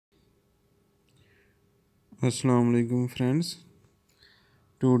Assalamu alaikum friends.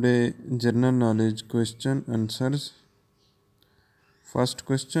 Today general knowledge question answers. First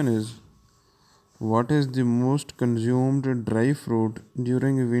question is, what is the most consumed dry fruit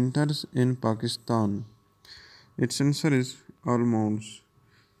during winters in Pakistan? Its answer is almonds.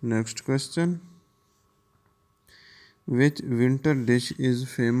 Next question, which winter dish is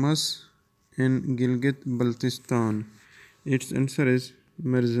famous in Gilgit-Baltistan? Its answer is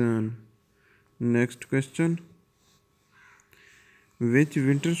merzan. Next question, which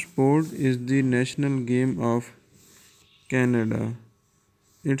winter sport is the national game of Canada?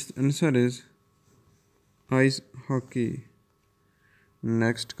 Its answer is ice hockey.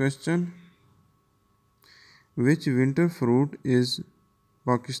 Next question, which winter fruit is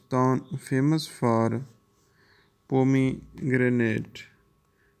Pakistan famous for? Pomegranate.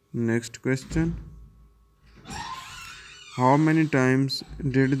 Next question, how many times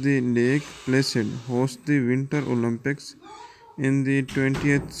did the Lake Placid host the Winter Olympics in the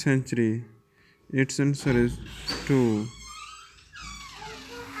 20th century? Its answer is 2.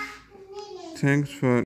 Thanks for